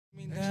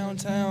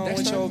downtown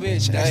with your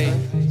bitch,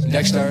 ayy.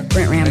 Dexter.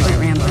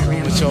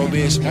 With your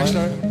bitch,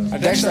 Dexter.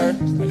 Dexter.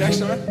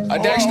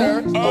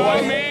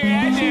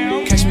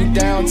 Catch me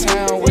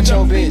downtown with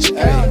your bitch,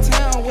 ayy.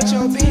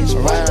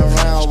 Riding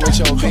around with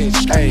your bitch,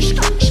 ayy.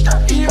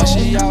 Why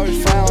she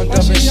always found up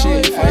and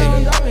shit,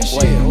 ayy.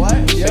 Wait,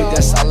 babe,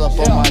 that's all up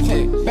on my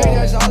dick.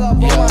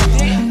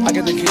 Yeah, I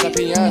get the keys like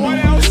piano.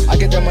 I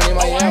get that money,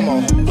 my ammo.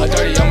 A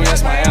dirty on me,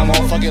 that's my ammo.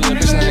 Fuck it, little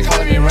bitch, now they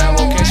calling me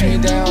Rambo. Catch me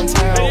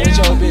downtown with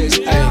your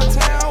bitch, ayy.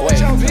 Wait,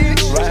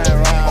 riding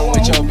around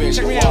with your bitch,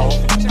 whoa.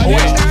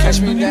 Wait, catch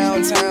me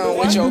downtown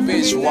with your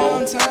bitch,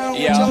 whoa.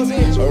 Yeah,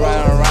 riding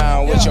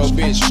around with your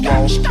bitch,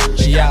 whoa.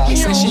 Yeah,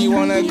 say she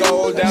wanna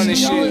go down this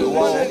shit,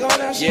 whoa.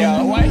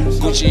 Yeah,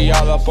 Gucci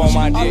all up on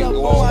my dick,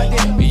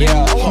 whoa.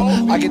 Yeah,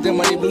 I get the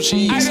money, blue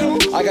cheese.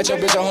 I got your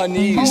bitch on her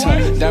knees.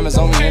 Diamonds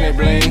on me and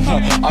they bling.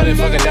 All them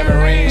fucking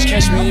diamond rings.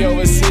 Catch me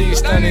overseas,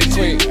 stunning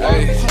quick,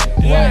 ayy.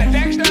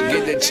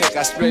 Get the check,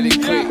 I split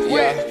it quick,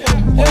 yeah.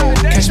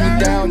 Catch me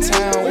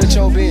downtown with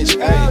your bitch,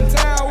 ayy.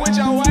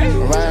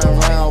 Riding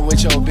around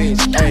with your bitch,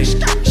 ayy.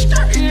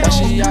 Why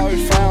she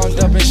always found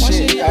up and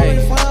shit, ayy.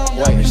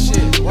 Wait,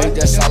 babe,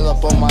 that's all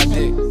up on my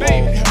dick,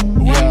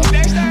 yeah.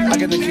 I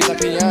get the keys like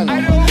piano.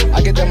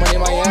 I get that money,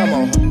 my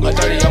ammo. A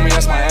dirty on me,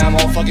 that's my ammo.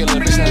 Fuck it,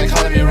 little bitch, now they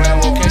calling me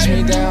Rambo. Catch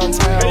me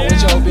downtown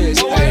with your bitch,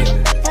 ayy.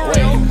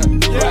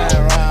 Wait,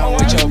 riding around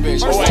with your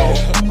bitch,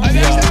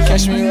 yeah.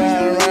 Catch me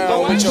riding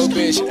around with your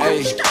bitch,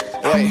 ayy.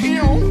 Wait,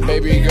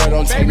 baby girl,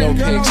 don't take no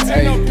pics,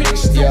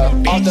 ayy.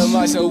 Yeah, off the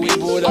mic, so we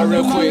booed up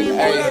real quick,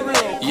 ayy.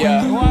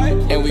 Yeah,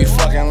 and we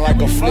fucking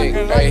like a flick,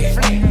 ayy.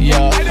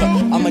 Yeah,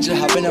 I'ma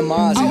just hop in the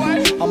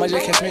Mozzie. I'ma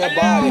just catch me a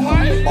body,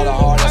 all the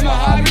hard, that's my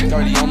hobby.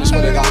 30 on me,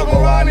 swear to God, I'll go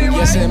ride me.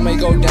 Yes, it may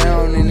go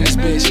down in this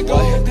bitch, go.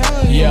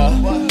 Yeah,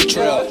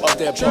 trail up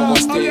that promo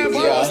stick,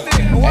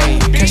 yeah. Ayy,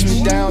 catch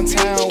me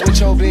downtown with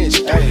your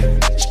bitch, ayy.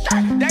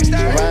 Riding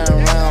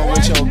around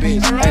with your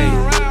bitch, ayy.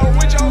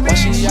 Why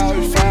she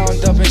always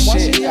found up and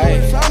shit,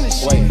 ayy.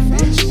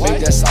 Wait,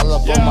 that's all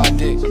up on my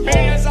dick,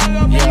 yeah.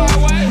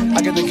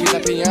 I get the keys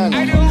like piano.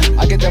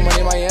 I get that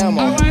money, my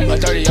ammo. A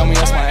 30 on me,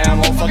 that's my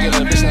ammo. Fuck it,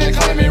 little bitch, now they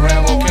calling me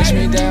Rambo. Catch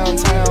me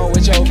downtown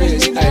with your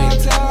bitch,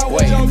 ayy.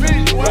 Wait,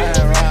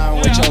 riding around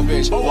with your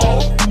bitch,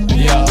 whoa,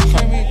 yeah.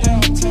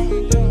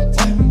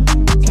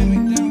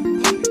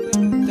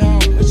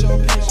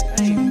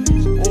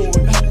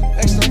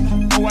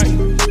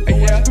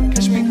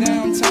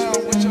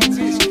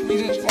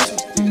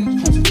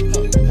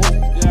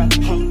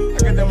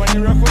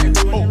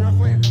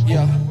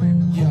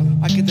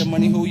 I get the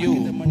money, who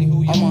you?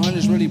 All my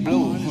hundreds really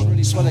blue.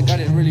 Swear to God,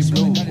 it really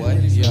blue.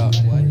 What? Yeah.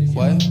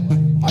 What?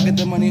 I get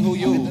the money, who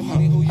you?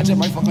 I just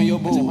might fuck on your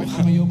boo.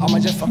 I'ma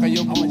just fuck on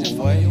your boo.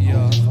 What?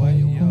 Yeah.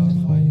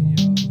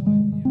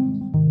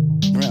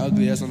 Bring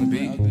ugly ass on the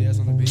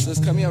beat. Sis,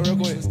 cut me out real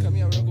quick.